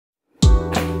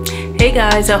Hey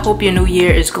guys, I hope your new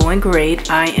year is going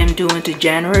great. I am doing the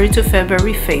January to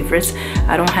February favorites.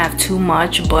 I don't have too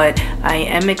much, but I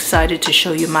am excited to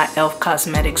show you my e.l.f.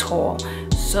 Cosmetics haul.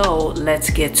 So let's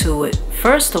get to it.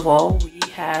 First of all, we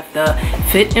have the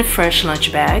Fit and Fresh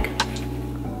lunch bag.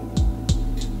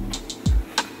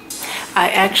 I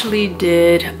actually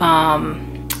did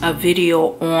a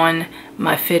video on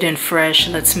my Fit and Fresh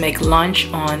Let's Make Lunch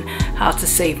on how to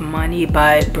save money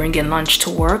by bringing lunch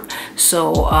to work.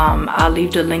 So I'll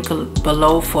leave the link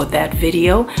below for that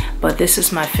video. But this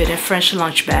is my Fit and Fresh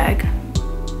lunch bag,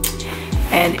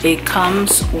 and it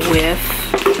comes with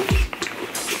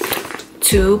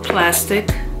 2 plastic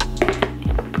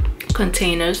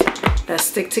containers that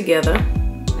stick together.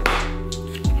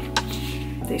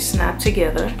 They snap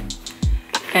together,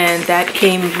 and that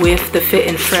came with the Fit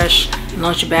and Fresh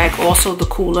lunch bag. Also the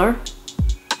cooler,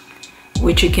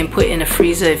 which you can put in a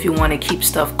freezer if you want to keep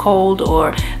stuff cold,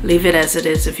 or leave it as it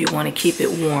is if you want to keep it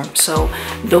warm. So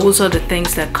those are the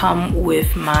things that come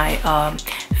with my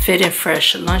Fit and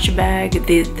Fresh lunch bag.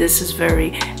 This is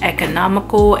very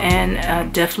economical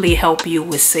and definitely help you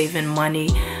with saving money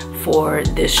for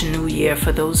this new year,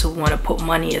 for those who want to put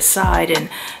money aside and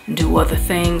do other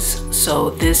things.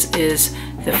 So this is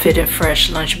the Fit and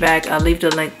Fresh lunch bag. I'll leave the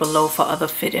link below for other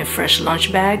Fit and Fresh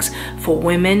lunch bags for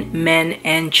women, men,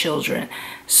 and children.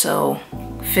 So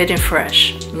Fit and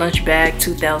Fresh lunch bag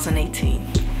 2018.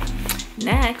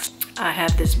 Next, I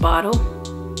have this bottle.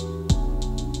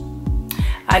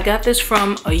 I got this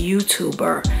from a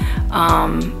YouTuber,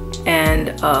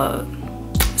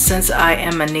 since I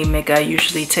am anemic, I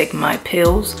usually take my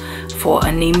pills for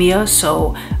anemia,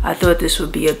 so I thought this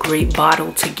would be a great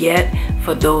bottle to get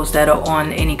for those that are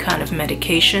on any kind of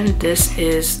medication. This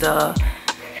is the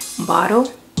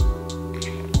bottle,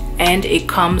 and it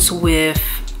comes with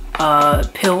a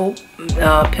pill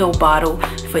bottle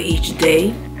for each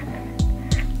day.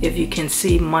 If you can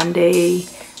see, Monday,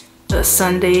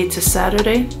 Sunday to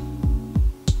Saturday.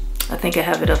 I think I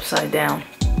have it upside down.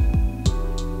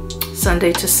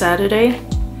 Sunday to Saturday,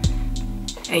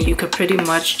 and you could pretty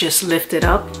much just lift it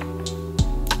up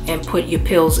and put your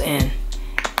pills in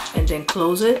and then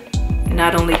close it. And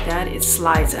not only that, it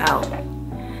slides out,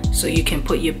 so you can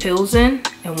put your pills in,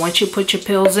 and once you put your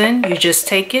pills in, you just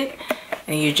take it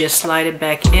and you just slide it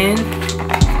back in,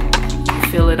 you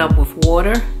fill it up with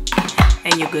water,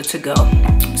 and you're good to go.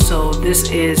 So this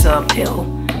is a pill.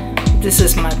 This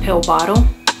is my pill bottle,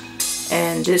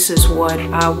 and this is what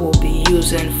I will be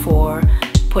using for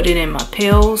putting in my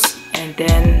pills, and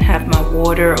then have my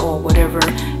water or whatever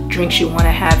drinks you want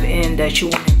to have in that you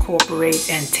want to incorporate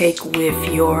and take with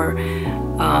your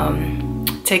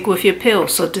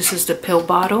pills. So this is the pill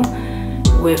bottle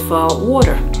with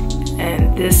water,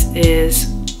 and this is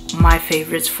my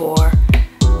favorites for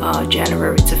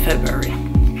January to February.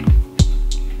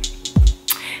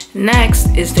 Next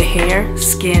is the hair,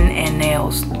 skin, and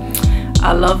nails.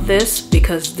 I love this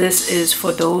because this is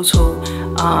for those who,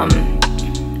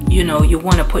 you know, you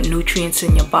want to put nutrients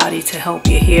in your body to help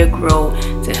your hair grow,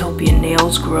 to help your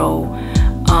nails grow.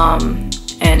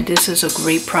 And this is a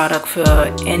great product for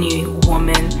any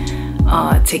woman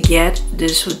to get.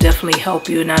 This will definitely help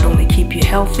you not only keep you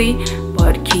healthy,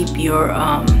 but keep your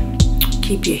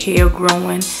hair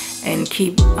growing and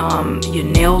keep your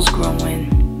nails growing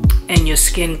and your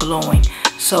skin glowing.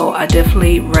 So I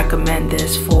definitely recommend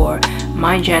this for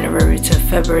my January to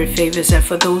February favorites, and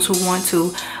for those who want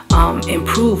to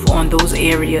improve on those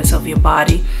areas of your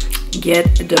body, get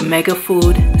the Mega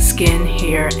Food Skin,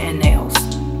 Hair, and Nails.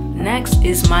 Next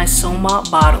is my Soma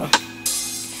bottle.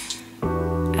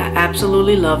 I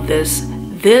absolutely love this.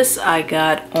 This I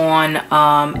got on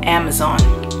Amazon,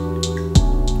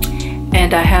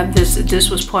 and I have this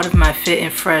was part of my Fit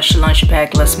and Fresh lunch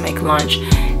bag, Let's Make Lunch,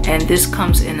 and this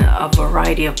comes in a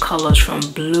variety of colors from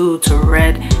blue to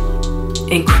red.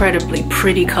 Incredibly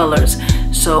pretty colors.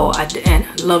 So I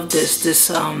love this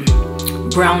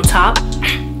brown top.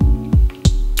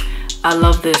 I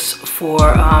love this for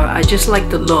I just like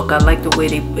the look. I like the way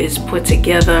it's put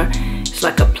together. It's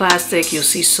like a plastic. You'll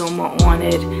see Soma on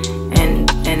it,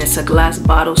 and it's a glass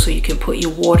bottle, so you can put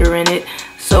your water in it.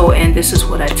 So, and this is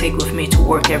what I take with me to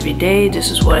work every day.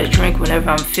 This is what I drink whenever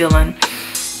I'm feeling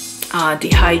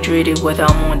dehydrated, whether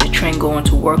I'm on the train going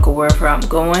to work or wherever I'm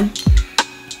going.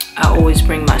 I always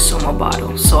bring my Soma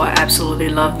bottle. So I absolutely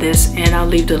love this, and I'll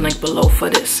leave the link below for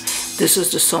this. This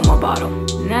is the Soma bottle.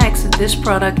 Next, this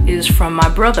product is from my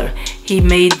brother. He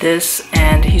made this,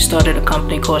 and he started a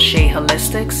company called Shea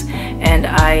Holistics, and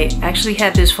I actually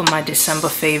had this for my December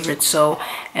favorite. So,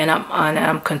 and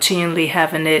I'm continually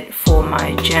having it for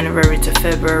my January to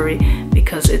February,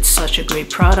 because it's such a great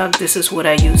product. This is what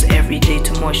I use every day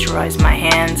to moisturize my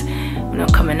hands when I'm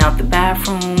coming out the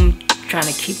bathroom, trying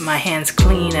to keep my hands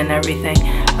clean and everything.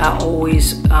 I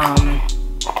always,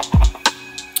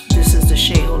 this is the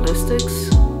Shea Holistics.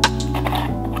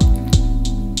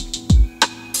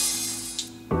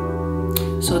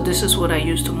 So this is what I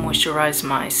use to moisturize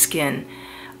my skin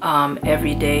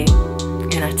every day,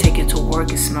 and I take it to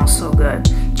work. It smells so good.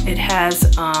 It has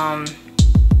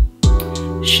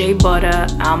shea butter,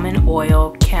 almond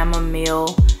oil,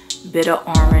 chamomile, bitter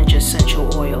orange essential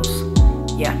oils.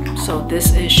 Yeah, so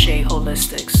this is Shea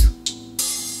Holistics.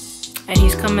 And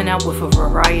he's coming out with a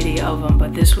variety of them,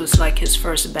 but this was like his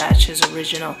first batch, his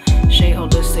original Shea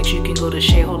Holistics. You can go to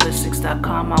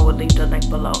SheaHolistics.com. I will leave the link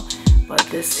below. But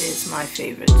this is my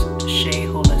favorite, Shea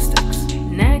Holistics.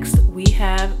 Next, we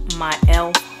have my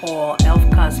e.l.f. haul, e.l.f.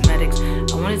 Cosmetics.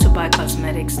 I wanted to buy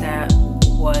cosmetics that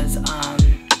was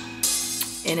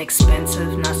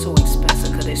inexpensive, not so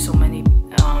expensive, because there's so many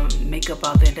makeup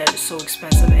out there that is so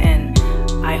expensive, and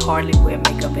I hardly wear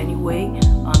makeup anyway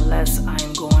unless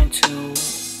I'm going to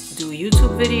do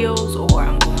YouTube videos or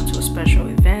I'm going to a special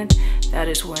event. That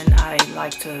is when I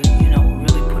like to, you know,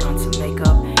 really put on some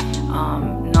makeup.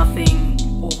 Nothing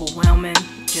overwhelming,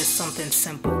 just something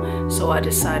simple. So I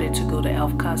decided to go to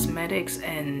e.l.f. Cosmetics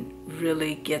and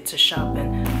really get to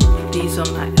shopping. These are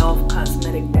my e.l.f.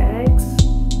 cosmetic bags,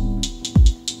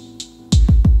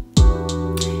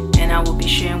 and I will be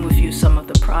sharing with you some of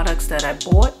the products that I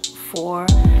bought for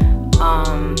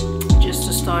just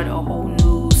to start a whole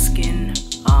new skin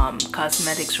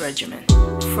cosmetics regimen.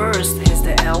 First is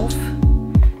the e.l.f.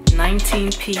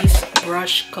 19-piece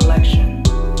brush collection.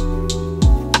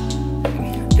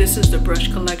 This is the brush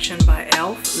collection by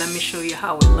e.l.f. Let me show you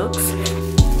how it looks.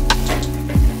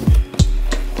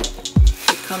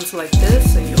 It comes like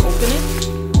this, and you open it.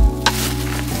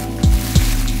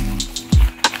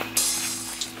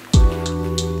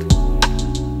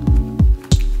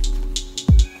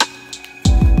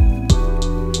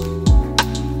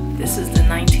 This is the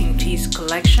 19-piece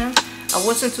collection. I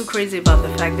wasn't too crazy about the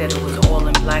fact that it was all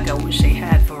in black. I wish they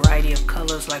had variety of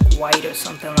colors like white or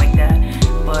something like that,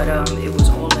 but it was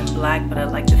all in black. But I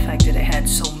like the fact that it had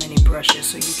so many brushes,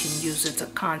 so you can use it to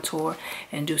contour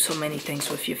and do so many things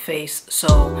with your face.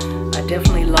 So I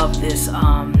definitely love this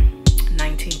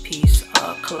 19-piece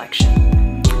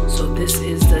collection. So this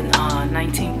is the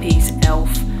 19-piece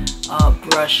e.l.f.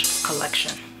 brush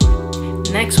collection.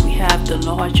 Next, we have the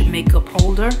large makeup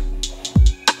holder.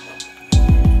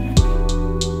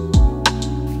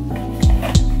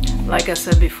 Like I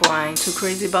said before, I ain't too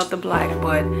crazy about the black,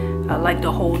 but I like the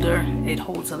holder. It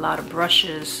holds a lot of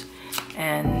brushes,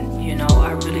 and you know,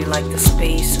 I really like the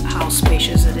space, how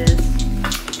spacious it is.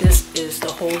 This is the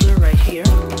holder right here.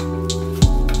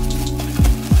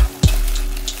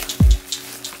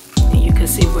 And you can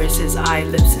see where it says eye,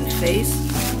 lips, and face,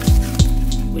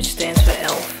 which stands for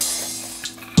e.l.f.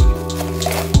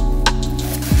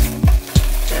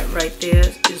 That right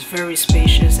there is very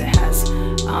spacious. It has,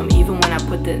 even when I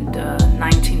put the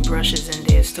 19 brushes in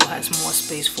there, it still has more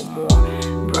space for more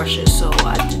brushes. So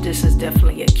this is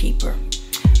definitely a keeper.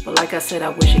 But like I said, I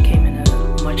wish it came in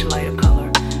a much lighter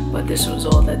color, but this was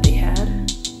all that they had.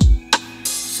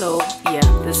 So yeah,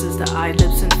 this is the eye,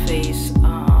 lips, and face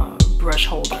brush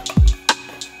holder.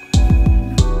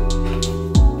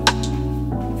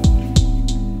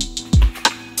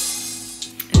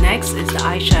 Next is the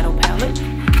eyeshadow palette.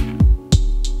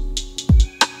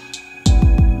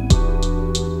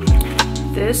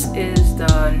 This is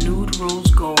the Nude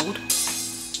Rose Gold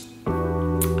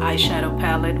eyeshadow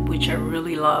palette, which I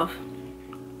really love.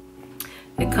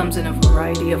 It comes in a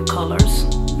variety of colors.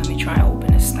 Let me try and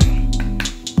open this thing.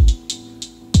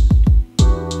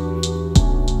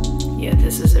 Yeah,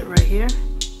 this is it right here.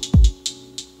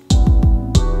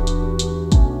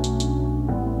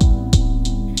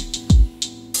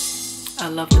 I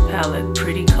love the palette,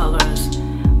 pretty colors.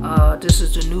 This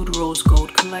is the Nude Rose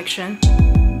Gold collection,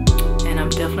 and I'm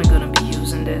definitely going to be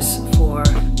using this for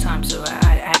times that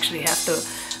I actually have to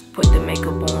put the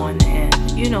makeup on and,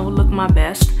 you know, look my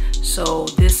best. So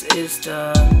this is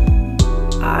the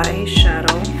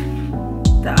eyeshadow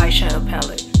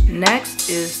palette. Next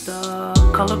is the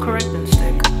color correcting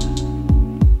stick.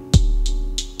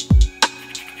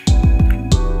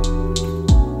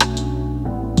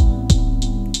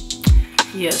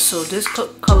 Yeah, so this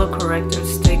color correcting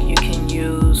stick you can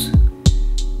use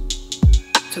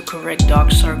to correct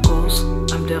dark circles.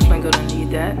 I'm definitely gonna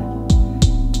need that,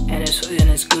 and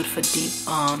it's good for deep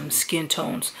skin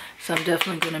tones. So I'm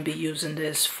definitely gonna be using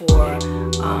this for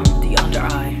the under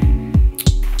eye.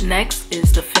 Next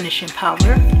is the finishing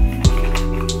powder.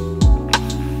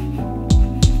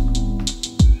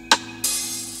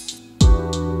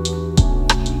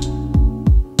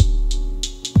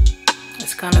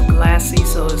 kind of glassy,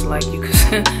 so it's like you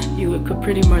could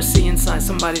pretty much see inside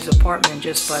somebody's apartment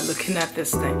just by looking at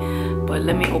this thing. But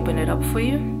let me open it up for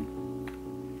you.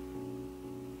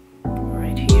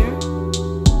 Right here.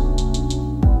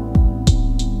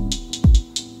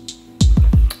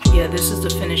 Yeah, this is the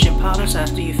finishing powder. So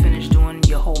after you finish doing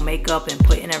your whole makeup and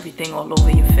putting everything all over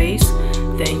your face,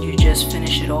 then you just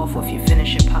finish it off with your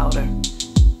finishing powder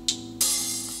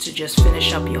to just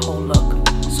finish up your whole look.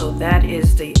 So that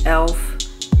is the e.l.f.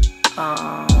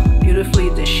 Beautifully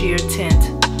the sheer tint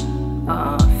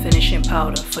finishing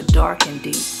powder for dark and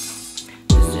deep.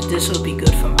 This will be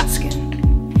good for my skin.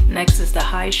 Next is the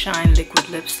High Shine Liquid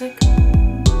Lipstick.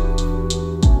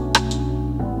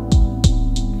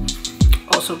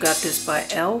 Also got this by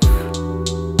e.l.f.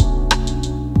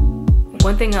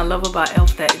 One thing I love about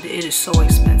e.l.f. that it is so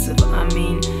expensive. I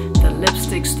mean, the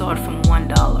lipsticks start from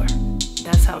 $1.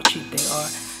 That's how cheap they are.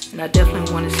 And I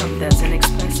definitely wanted something that's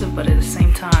inexpensive, but at the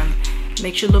same time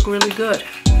makes you look really good.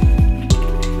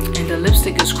 And the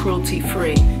lipstick is cruelty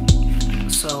free.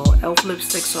 So e.l.f.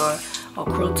 lipsticks are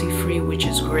cruelty free, which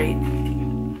is great,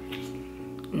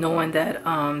 knowing that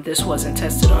this wasn't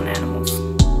tested on animals.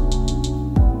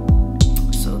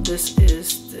 So this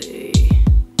is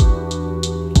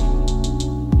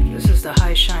the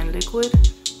High Shine Liquid.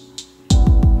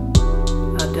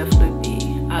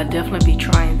 I'll definitely be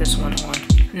trying this one on.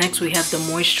 Next we have the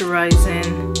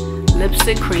moisturizing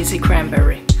lipstick Crazy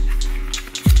Cranberry.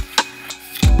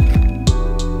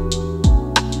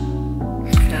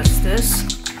 That's this.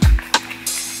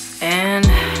 And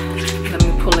let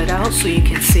me pull it out so you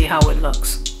can see how it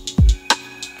looks.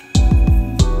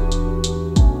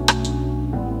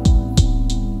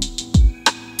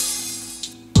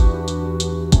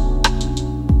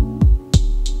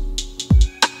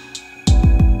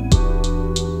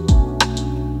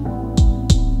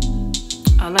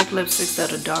 I like lipsticks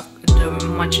that are dark, they're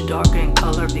much darker in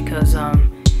color, because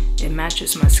it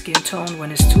matches my skin tone.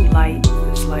 When it's too light,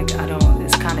 it's like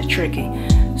it's kind of tricky.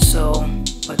 So,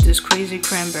 but this Crazy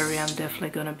Cranberry, I'm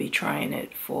definitely gonna be trying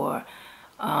it for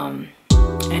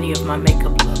any of my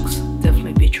makeup looks.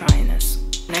 Definitely be trying this.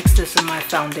 Next is my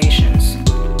foundations.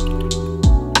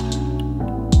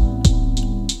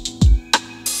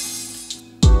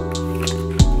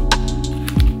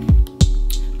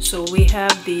 So we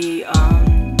have the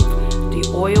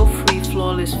oil-free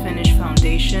flawless finish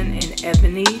foundation in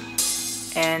ebony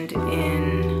and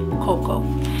in cocoa.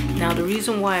 Now the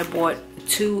reason why I bought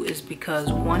two is because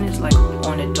one is like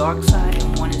on the dark side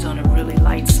and one is on a really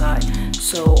light side.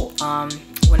 So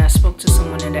when I spoke to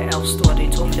someone in the e.l.f. store, they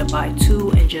told me to buy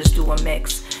two and just do a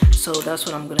mix. So that's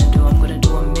what I'm gonna do. I'm gonna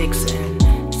do a mix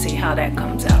and see how that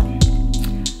comes out.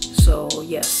 So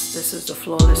yes, this is the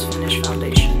flawless finish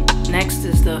foundation. Next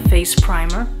is the face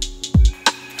primer.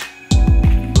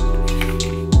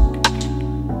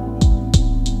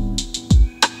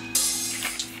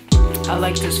 I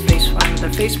like this face primer.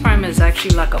 The face primer is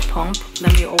actually like a pump.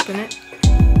 Let me open it.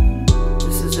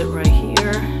 This is it right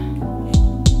here.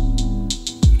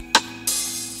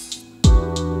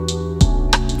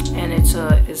 And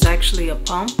it's actually a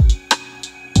pump.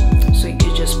 So you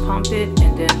could just pump it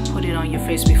and then put it on your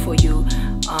face before you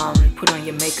put on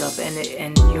your makeup,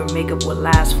 and your makeup will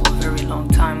last for a very long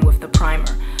time with the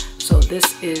primer. So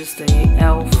this is the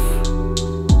e.l.f.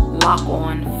 Lock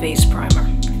On Face Primer.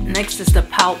 Next is the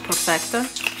Pout Perfector.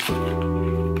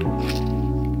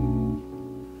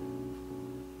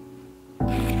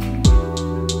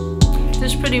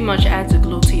 This pretty much adds a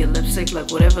glow to your lipstick. Like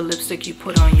whatever lipstick you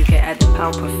put on, you can add the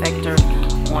Pout Perfector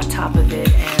on top of it,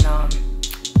 and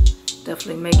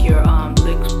definitely make your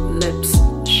lips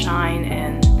shine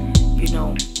and, you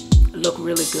know, look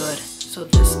really good. So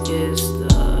this is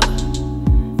the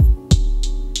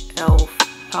e.l.f.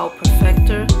 Pout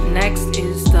Perfector. Next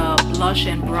is the Blush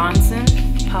and Bronzing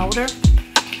Powder.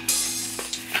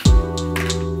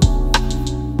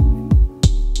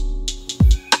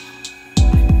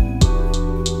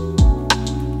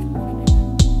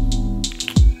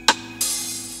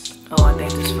 Oh, I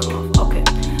think this fell off. Okay,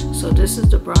 so this is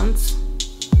the bronze.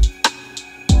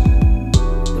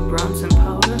 Bronzing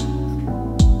powder.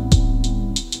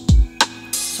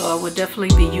 So I would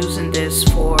definitely be using this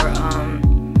for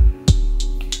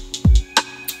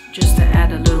just to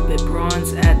add a little bit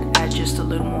bronze, add just a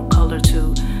little more color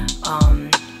to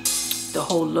the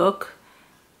whole look,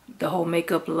 the whole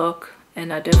makeup look.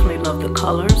 And I definitely love the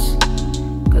colors,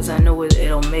 because I know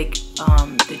it'll make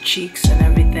the cheeks and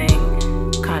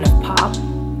everything kind of pop.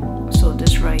 So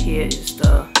this right here is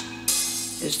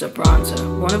the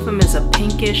bronzer. One of them is a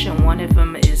pinkish and one of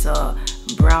them is a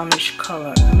brownish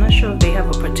color. I'm not sure if they have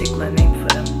a particular name for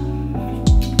them.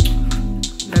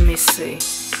 Let me see.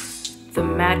 The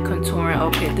matte contouring.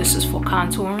 Okay, this is for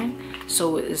contouring.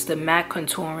 So it's the matte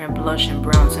contouring blush and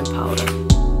bronze and powder.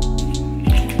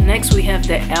 Next we have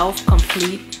the e.l.f.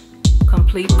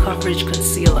 Complete Coverage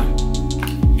Concealer.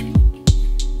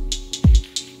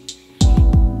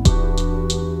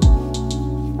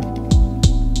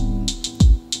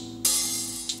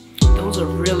 Those are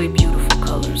really beautiful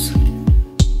colors.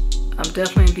 I'm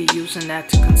definitely be using that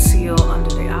to conceal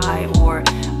under the eye or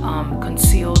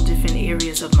conceal different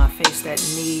areas of my face that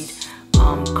need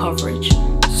coverage.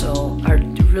 So I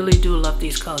really do love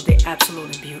these colors. They're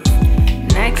absolutely beautiful.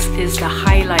 Next is the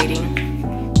highlighting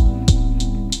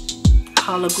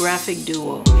holographic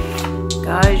duo.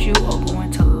 Guys, you are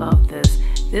going to love this.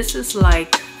 This is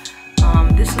like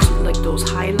those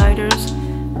highlighters,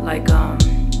 like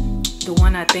the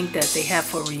one I think that they have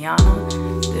for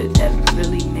Rihanna, that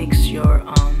really makes your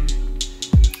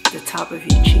the top of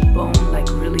your cheekbone like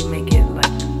really make it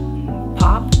like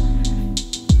pop.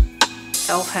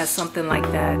 e.l.f. has something like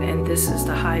that, and this is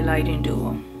the highlighting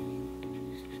duo.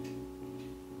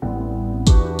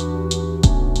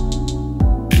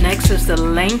 Next is the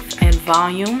length and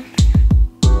volume.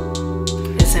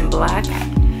 It's in black.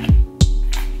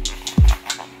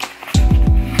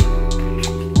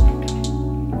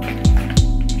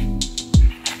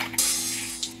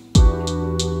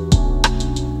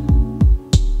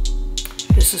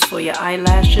 This is for your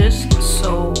eyelashes.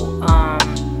 So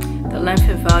the length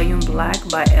and volume black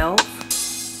by e.l.f.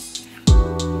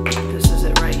 This is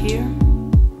it right here.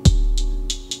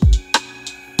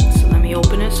 So let me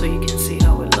open it so you can see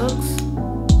how it looks.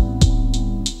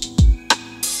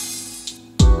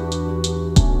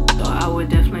 So I would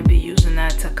definitely be using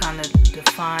that to kind of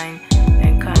define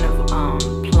and kind of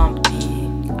plump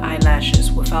the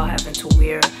eyelashes without having to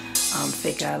wear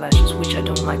fake eyelashes, which I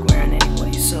don't like wearing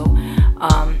anyway. So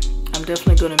I'm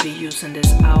definitely going to be using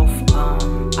this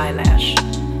e.l.f. eyelash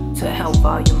to help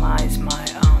volumize my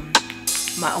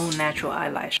my own natural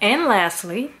eyelash. And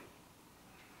lastly,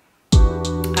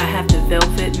 I have the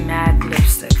Velvet Matte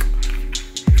Lipstick.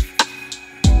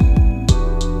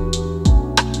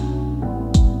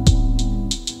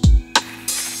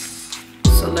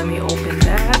 So let me open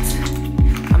that.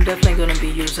 I'm definitely going to be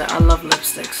using, I love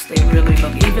lipsticks. They really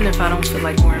look, even if I don't feel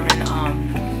like wearing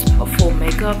a full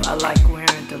makeup, I like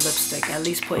wearing the lipstick, at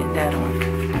least putting that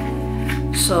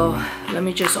on. So let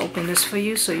me just open this for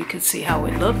you so you can see how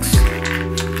it looks.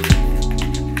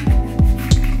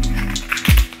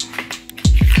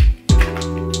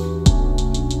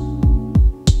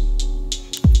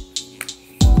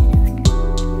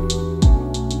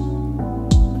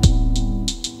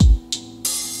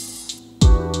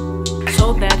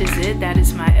 So that is it. That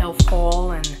is my e.l.f.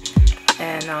 haul, and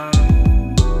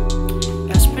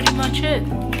that's pretty much it.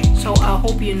 So I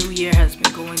hope your new year has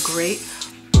been going great.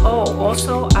 Oh,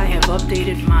 also I have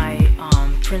updated my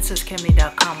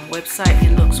princesskemi.com website.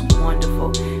 It looks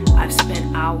wonderful. I've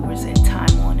spent hours and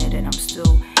time on it, and I'm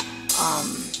still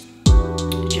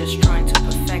just trying to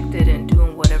perfect it and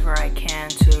doing whatever I can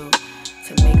to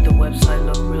make the website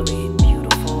look really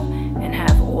beautiful and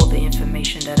have all the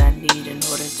information that I need in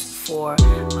order for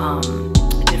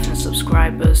different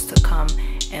subscribers to come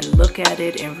and look at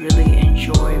it and really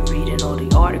enjoy reading all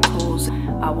the articles.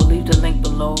 I will leave the link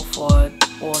below for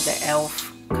all the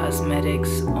e.l.f.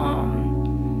 cosmetics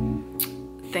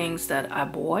things that I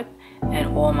bought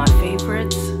and all my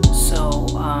favorites. So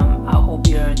I hope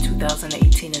your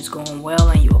 2018 is going well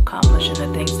and you're accomplishing the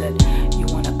things that you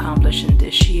want to accomplish in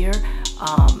this year.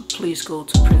 Please go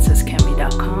to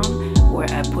princesskemi.com, where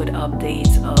I put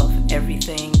updates of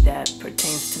everything that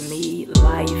pertains to me,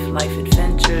 life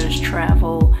adventures,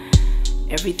 travel,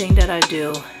 everything that I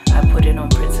do. I put it on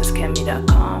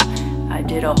princesskemi.com. I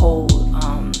did a whole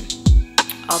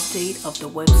update of the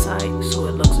website, so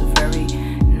it looks very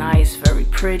nice, very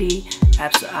pretty.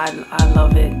 Absolutely, I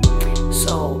love it.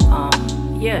 So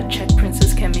yeah, check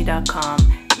princesskemi.com.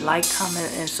 Like,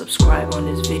 comment, and subscribe on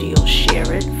this video.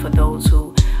 Share it for those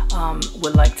who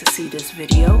would like to see this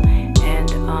video.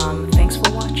 And